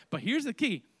 right? But here's the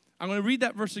key. I'm going to read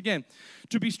that verse again.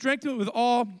 To be strengthened with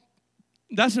all,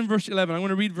 that's in verse 11. I'm going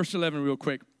to read verse 11 real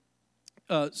quick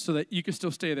so that you can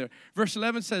still stay there. Verse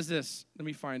 11 says this. Let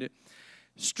me find it.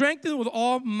 Strengthened with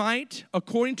all might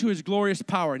according to his glorious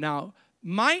power. Now,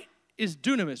 might is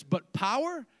dunamis, but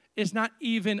power is not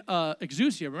even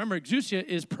exousia. Remember, exousia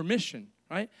is permission,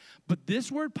 right? But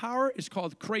this word power is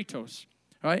called kratos,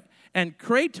 right? And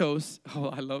kratos, oh,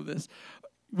 I love this.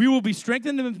 We will be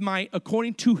strengthened with might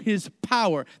according to his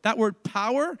power. That word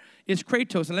power is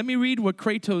kratos. And let me read what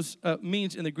kratos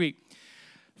means in the Greek.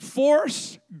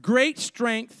 Force, great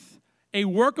strength, a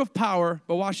work of power.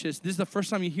 But watch this. This is the first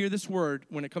time you hear this word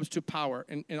when it comes to power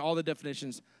in all the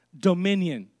definitions.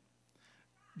 Dominion.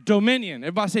 Dominion.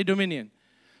 Everybody say dominion.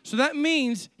 So that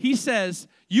means, he says,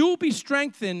 you will be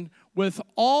strengthened with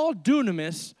all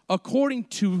dunamis according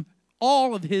to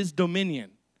all of his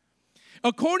dominion.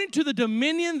 According to the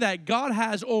dominion that God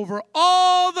has over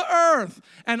all the earth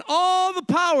and all the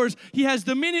powers, he has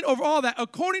dominion over all that.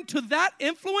 According to that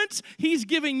influence, he's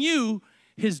giving you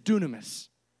his dunamis.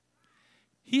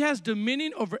 He has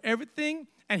dominion over everything,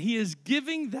 and he is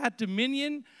giving that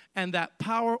dominion and that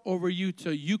power over you so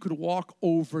you could walk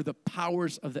over the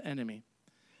powers of the enemy.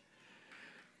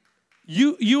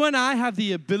 You and I have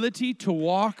the ability to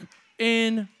walk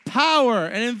in power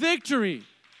and in victory.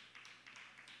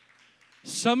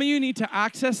 Some of you need to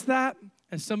access that,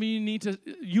 and some of you need to,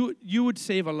 you would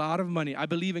save a lot of money. I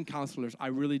believe in counselors. I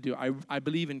really do. I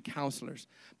believe in counselors.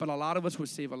 But a lot of us would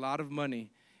save a lot of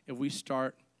money if we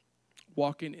start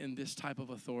walking in this type of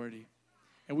authority.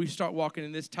 And we start walking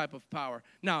in this type of power.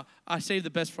 Now, I saved the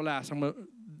best for last.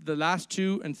 The last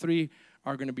 2 and 3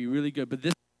 are going to be really good. But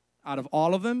this, out of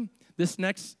all of them, This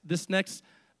next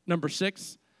number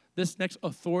 6, this next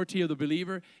authority of the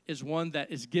believer is one that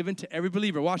is given to every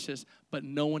believer. Watch this, but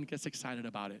no one gets excited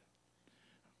about it.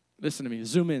 Listen to me.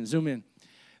 Zoom in.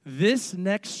 This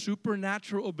next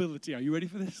supernatural ability, are you ready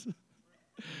for this?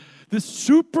 This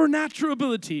supernatural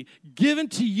ability given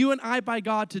to you and I by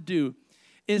God to do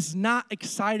is not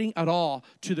exciting at all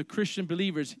to the Christian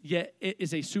believers, yet it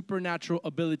is a supernatural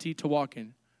ability to walk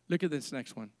in. Look at this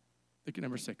next one. Look at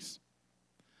number 6.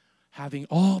 Having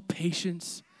all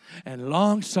patience and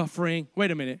long suffering, wait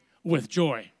a minute, with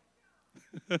joy.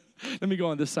 Let me go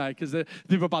on this side because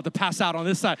people are about to pass out on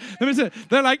this side. Let me say,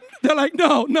 they're like,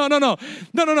 no.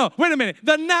 Wait a minute.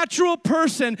 The natural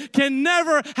person can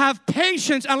never have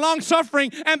patience and long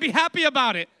suffering and be happy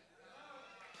about it.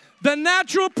 The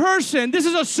natural person, this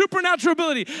is a supernatural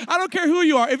ability. I don't care who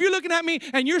you are. If you're looking at me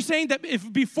and you're saying that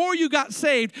if before you got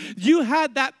saved, you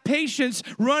had that patience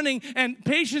running, and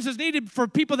patience is needed for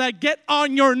people that get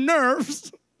on your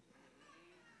nerves.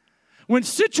 When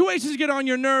situations get on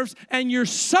your nerves and you're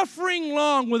suffering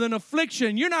long with an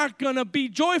affliction, you're not going to be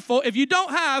joyful if you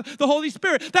don't have the Holy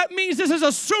Spirit. That means this is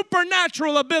a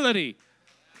supernatural ability.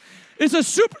 It's a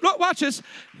watch this.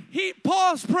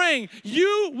 Paul's praying,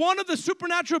 one of the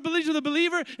supernatural abilities of the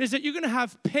believer is that you're going to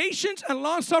have patience and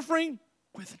long suffering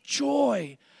with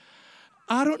joy.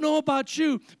 I don't know about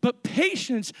you, but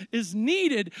patience is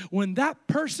needed when that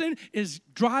person is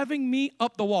driving me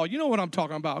up the wall. You know what I'm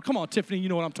talking about. Come on, Tiffany, you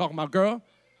know what I'm talking about, girl.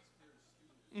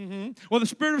 Well, the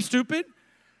spirit of stupid.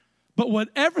 But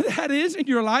whatever that is in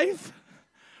your life,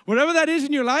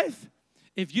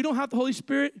 if you don't have the Holy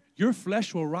Spirit, your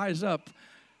flesh will rise up,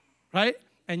 right?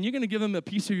 And you're going to give them a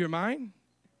piece of your mind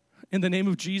in the name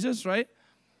of Jesus, right?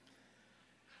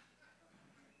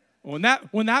 When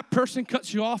that person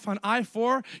cuts you off on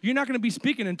I-4, you're not going to be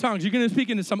speaking in tongues. You're going to be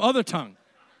speaking in some other tongue,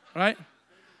 right?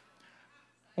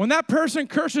 When that person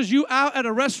curses you out at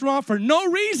a restaurant for no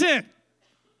reason.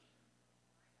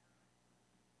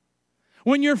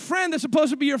 When your friend that's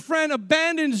supposed to be your friend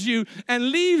abandons you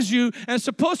and leaves you and is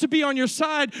supposed to be on your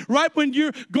side right when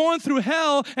you're going through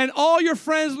hell and all your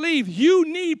friends leave, you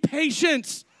need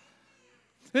patience.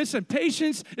 Listen,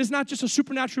 patience is not just a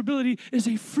supernatural ability, it's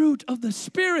a fruit of the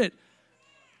Spirit.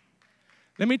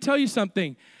 Let me tell you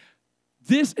something.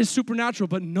 This is supernatural,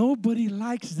 but nobody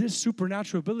likes this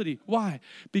supernatural ability. Why?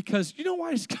 Because you know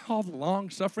why it's called long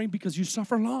suffering? Because you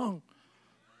suffer long.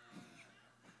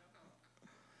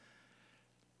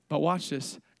 But watch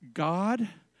this. God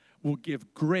will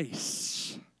give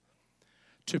grace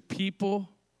to people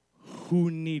who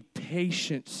need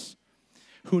patience.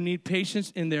 Who need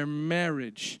patience in their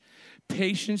marriage,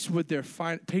 patience with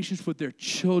their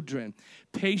children,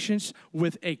 patience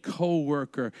with a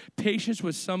coworker, patience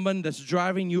with someone that's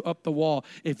driving you up the wall.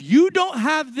 If you don't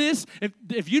have this,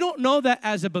 if you don't know that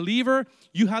as a believer,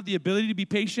 you have the ability to be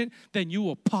patient, then you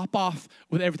will pop off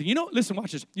with everything. Listen,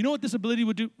 watch this. You know what this ability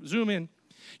would do? Zoom in.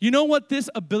 You know what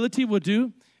this ability will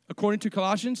do, according to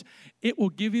Colossians? It will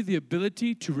give you the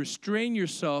ability to restrain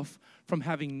yourself from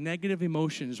having negative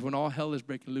emotions when all hell is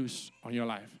breaking loose on your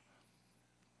life.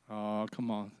 Oh,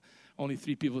 come on. Only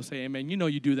 3 people say amen. You know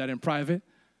you do that in private.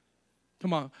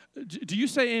 Come on. Do you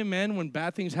say amen when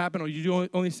bad things happen, or you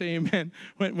only say amen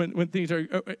when things are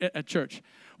at church?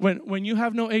 When you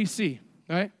have no AC,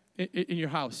 right, in your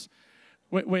house.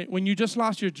 When you just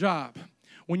lost your job.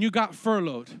 When you got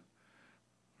furloughed,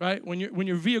 right? When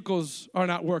your vehicles are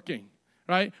not working.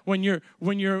 Right? When your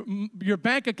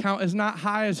bank account is not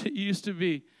high as it used to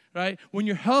be, right? When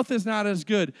your health is not as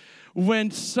good,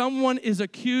 when someone is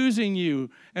accusing you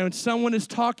and when someone is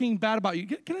talking bad about you.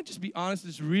 Can I just be honest?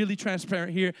 It's really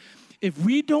transparent here. If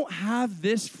we don't have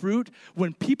this fruit,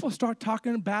 when people start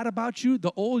talking bad about you,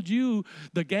 the old you,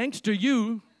 the gangster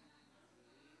you,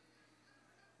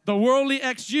 the worldly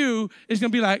ex-you is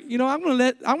going to be like, I'm going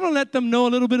to let them know a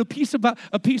little bit of piece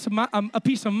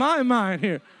of my mind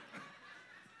here.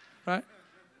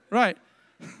 Right.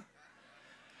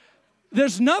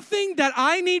 There's nothing that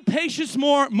I need patience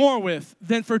more with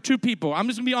than for 2 people. I'm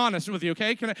just going to be honest with you,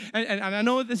 okay? And I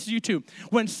know this is you too.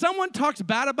 When someone talks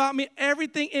bad about me,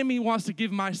 everything in me wants to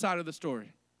give my side of the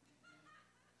story.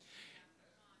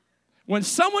 When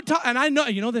someone talks, and I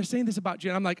know, they're saying this about you,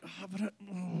 and I'm like,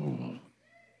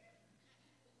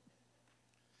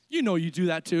 you do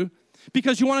that too.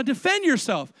 Because you want to defend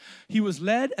yourself. He was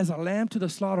led as a lamb to the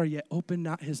slaughter, yet opened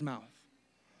not his mouth.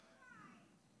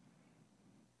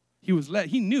 He was led.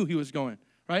 He knew he was going,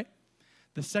 right?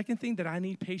 The second thing that I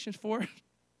need patience for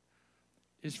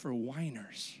is for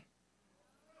whiners.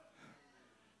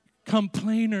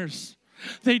 Complainers.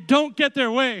 They don't get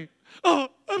their way. Oh,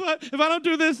 if I don't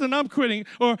do this, then I'm quitting.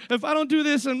 Or if I don't do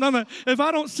this, and if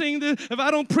I don't sing this, if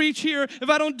I don't preach here, if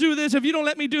I don't do this, if you don't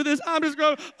let me do this, I'm just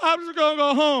going to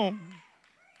go home.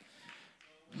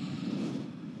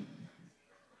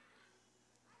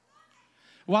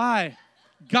 Why?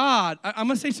 God, I'm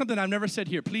going to say something I've never said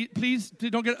here. Please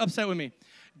don't get upset with me.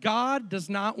 God does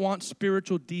not want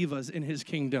spiritual divas in his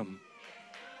kingdom.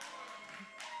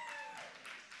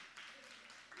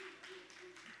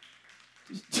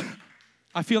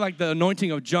 I feel like the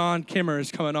anointing of John Kimmer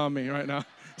is coming on me right now.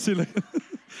 See, look.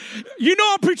 You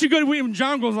know I'm preaching good when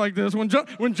John goes like this. When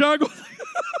John goes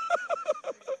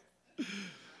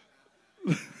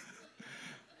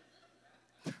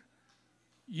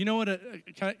You know what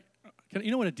you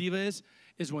know what a diva is?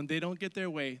 Is when they don't get their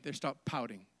way, they start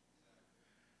pouting.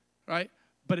 Right?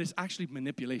 But it's actually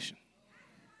manipulation.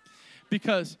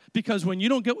 Because when you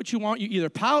don't get what you want, you either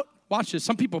pout, watch this,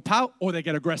 some people pout, or they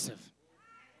get aggressive.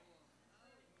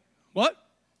 What?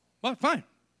 Well, fine.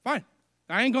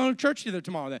 I ain't going to church either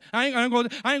tomorrow then. I ain't going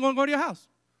to go to your house.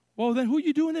 Well, then who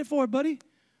you doing it for, buddy?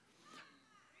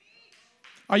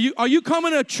 Are you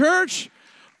coming to church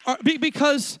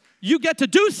because you get to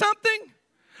do something?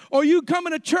 Or are you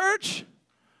coming to church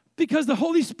because the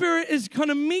Holy Spirit is going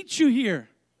to meet you here?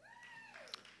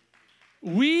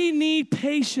 We need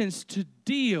patience to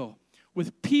deal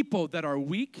with people that are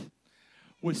weak,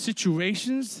 with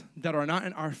situations that are not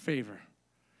in our favor.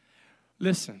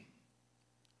 Listen,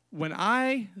 when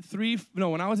I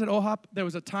was at OHOP, there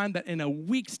was a time that in a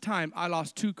week's time, I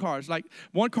lost 2 cars. Like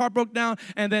one car broke down,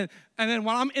 and then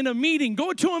while I'm in a meeting,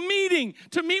 going to a meeting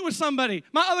to meet with somebody,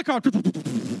 my other car,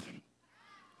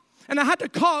 and I had to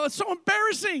call. It's so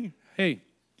embarrassing. Hey,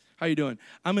 how you doing?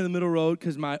 I'm in the middle road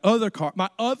because my other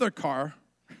car,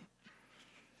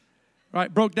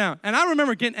 right, broke down. And I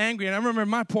remember getting angry, and I remember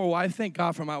my poor wife. Thank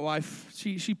God for my wife.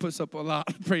 She puts up a lot.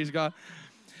 Praise God.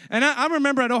 And I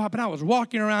remember at OHOP, and I was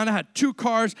walking around. I had 2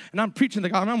 cars, and I'm preaching the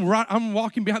gospel. I'm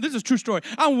walking behind. This is a true story.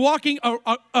 I'm walking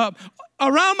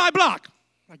around my block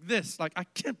like this. Like, I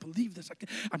can't believe this.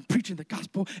 I'm preaching the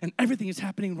gospel, and everything is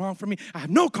happening wrong for me. I have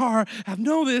no car. I have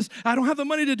no this. I don't have the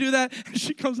money to do that. And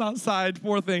she comes outside,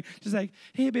 poor thing. She's like,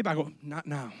 hey, babe. I go, not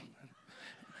now.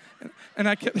 And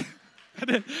I kept, I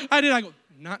did. I go,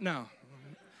 not now.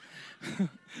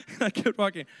 I kept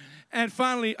walking. And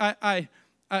finally,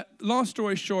 long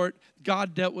story short,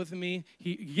 God dealt with me.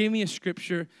 He gave me a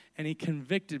scripture, and he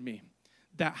convicted me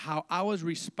that how I was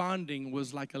responding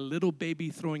was like a little baby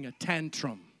throwing a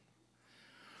tantrum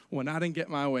when I didn't get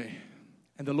my way.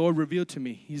 And the Lord revealed to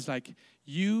me, he's like,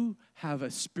 you have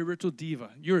a spiritual diva.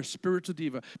 You're a spiritual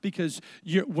diva because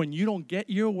when you don't get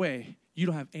your way, you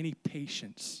don't have any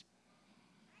patience.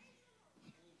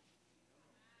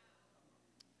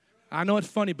 I know it's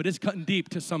funny, but it's cutting deep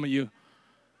to some of you.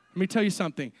 Let me tell you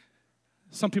something.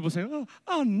 Some people say, oh,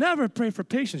 I'll never pray for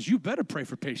patience. You better pray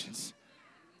for patience.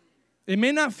 It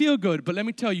may not feel good, but let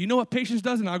me tell you, you know what patience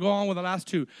does? And I'll go on with the last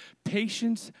 2.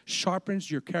 Patience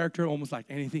sharpens your character almost like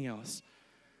anything else.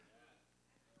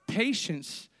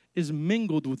 Patience is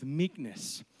mingled with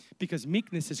meekness because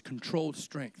meekness is controlled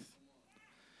strength.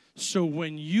 So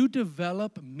when you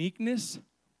develop meekness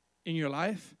in your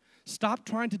life, stop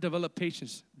trying to develop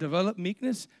patience. Develop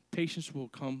meekness, patience will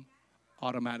come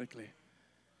automatically.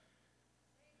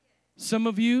 Some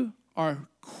of you are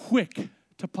quick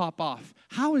to pop off.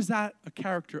 How is that a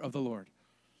character of the Lord?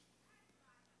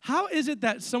 How is it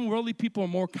that some worldly people are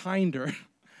more kinder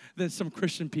than some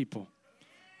Christian people?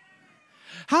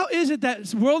 How is it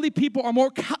that worldly people are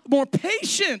more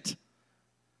patient?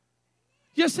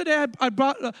 Yesterday, I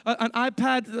brought an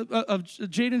iPad of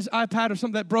Jaden's iPad or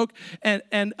something that broke, and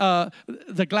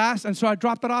the glass, and so I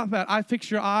dropped it off at iFix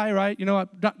Your Eye, right? You know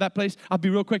that place. I'll be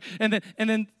real quick. And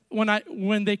then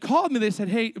when they called me, they said,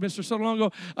 "Hey, Mr.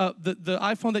 Solongo, the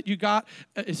iPhone that you got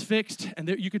is fixed," and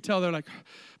you could tell they're like,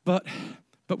 "But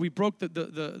we broke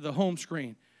the home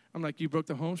screen." I'm like, "You broke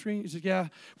the home screen?" He said, "Yeah,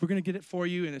 we're going to get it for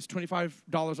you, and it's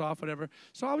 $25 off, whatever."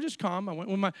 So I was just calm. I went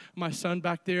with my son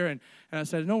back there, and I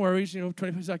said, "No worries, you know,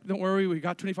 25." He's like, "Don't worry, we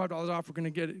got $25 off. We're going to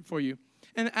get it for you."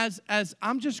 And as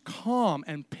I'm just calm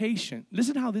and patient,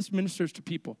 listen how this ministers to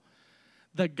people.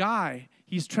 The guy,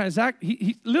 he's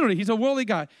literally, he's a worldly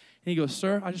guy. And he goes,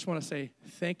 "Sir, I just want to say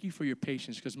thank you for your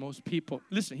patience because most people,"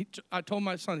 listen, I told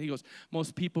my son, he goes,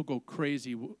 "Most people go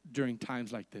crazy during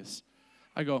times like this."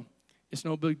 I go, "It's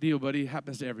no big deal, buddy. It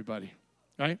happens to everybody,"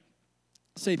 right?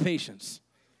 Say patience.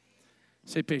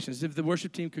 Say patience. If the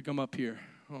worship team could come up here.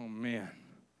 Oh, man.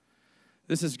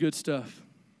 This is good stuff.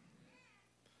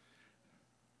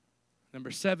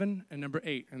 Number 7 and number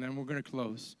 8, and then we're going to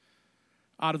close.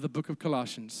 Out of the book of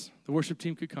Colossians. The worship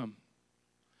team could come.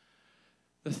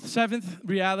 The seventh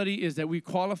reality is that we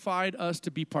qualified us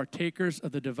to be partakers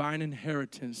of the divine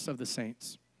inheritance of the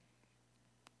saints.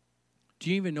 Do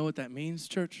you even know what that means,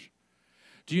 church?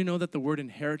 Do you know that the word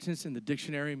inheritance in the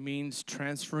dictionary means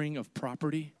transferring of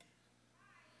property?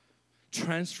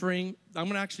 Transferring, I'm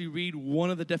going to actually read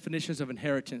one of the definitions of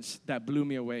inheritance that blew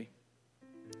me away.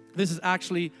 This is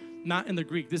actually not in the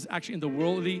Greek. This is actually in the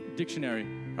worldly dictionary.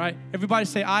 All right? Everybody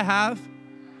say, I have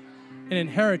an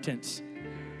inheritance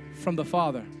from the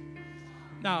Father.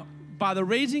 Now, by the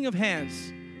raising of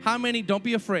hands, how many, don't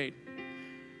be afraid.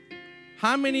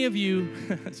 How many of you,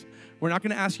 we're not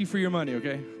going to ask you for your money,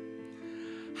 okay?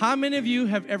 How many of you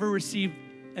have ever received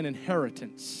an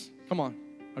inheritance? Come on.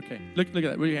 Okay, look at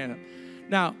that. Raise your hand up.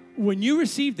 Now, when you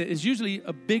received it, it's usually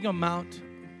a big amount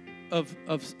of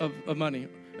money.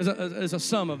 It's a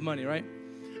sum of money, right?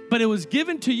 But it was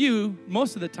given to you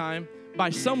most of the time by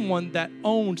someone that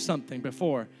owned something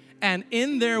before. And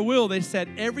in their will, they said,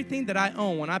 everything that I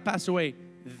own when I pass away,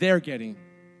 they're getting.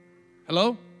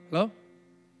 Hello? Hello?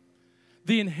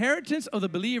 The inheritance of the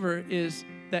believer is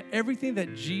that everything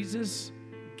that Jesus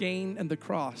gained on the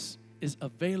cross is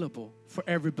available for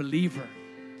every believer.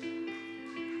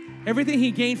 Everything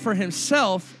he gained for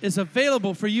himself is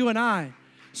available for you and I.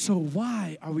 So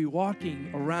why are we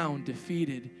walking around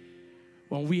defeated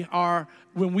when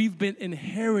we've been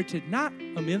inherited not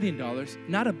 $1 million,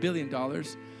 not $1 billion,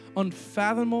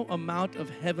 unfathomable amount of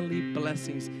heavenly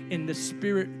blessings in the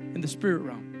spirit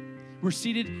realm. We're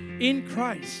seated in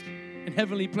Christ in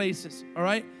heavenly places, all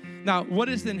right? Now, what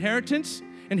is the inheritance?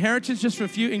 Inheritance, just for a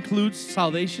few, includes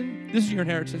salvation. This is your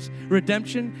inheritance.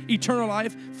 Redemption, eternal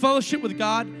life, fellowship with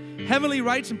God, heavenly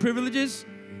rights and privileges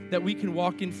that we can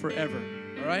walk in forever,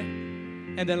 all right?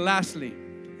 And then lastly,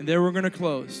 and there we're going to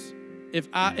close.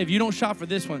 If you don't shout for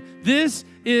this one, this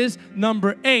is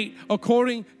number 8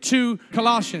 according to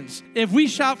Colossians. If we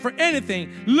shout for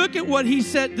anything, look at what he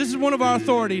said. This is one of our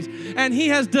authorities. And he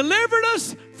has delivered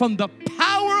us from the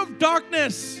power of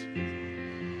darkness.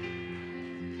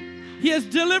 He has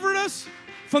delivered us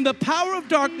from the power of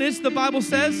darkness, the Bible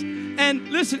says, and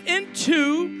listen,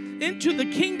 into the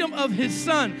kingdom of his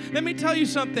Son. Let me tell you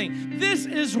something. This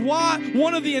is why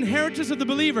one of the inheritances of the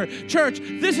believer. Church,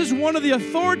 this is one of the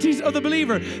authorities of the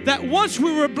believer, that once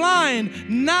we were blind,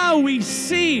 now we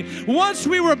see. Once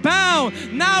we were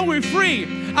bound, now we're free.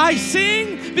 I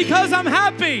sing because I'm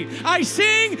happy. I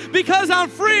sing because I'm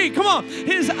free. Come on.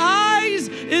 His eyes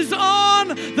is on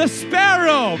the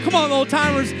sparrow. Come on, old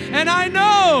timers. And I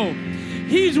know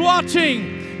he's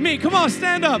watching me. Come on,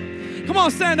 stand up. Come on,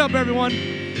 stand up, everyone.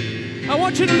 I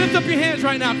want you to lift up your hands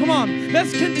right now. Come on.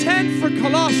 Let's contend for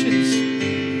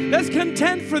Colossians. Let's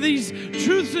contend for these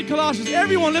truths in Colossians.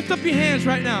 Everyone, lift up your hands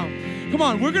right now. Come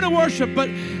on. We're going to worship, but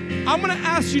I'm going to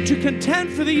ask you to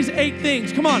contend for these 8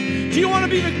 things. Come on. Do you want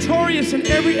to be victorious in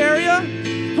every area?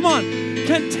 Come on.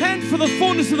 Contend for the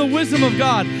fullness of the wisdom of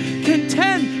God.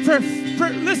 Contend for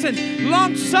listen,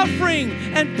 long-suffering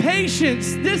and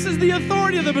patience. This is the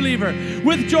authority of the believer.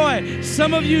 With joy.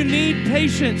 Some of you need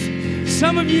patience.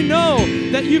 Some of you know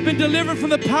that you've been delivered from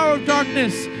the power of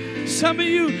darkness. Some of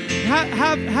you have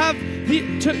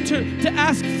to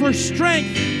ask for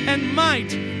strength and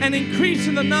might and increase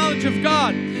in the knowledge of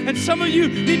God. And some of you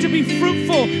need to be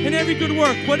fruitful in every good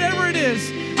work. Whatever it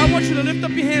is, I want you to lift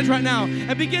up your hands right now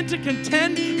and begin to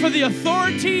contend for the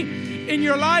authority in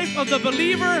your life of the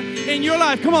believer in your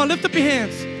life. Come on, lift up your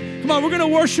hands. Come on, we're going to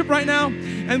worship right now,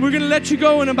 and we're going to let you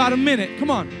go in about a minute.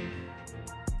 Come on.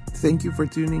 Thank you for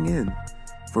tuning in.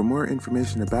 For more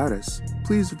information about us,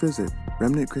 please visit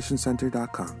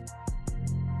remnantchristiancenter.com.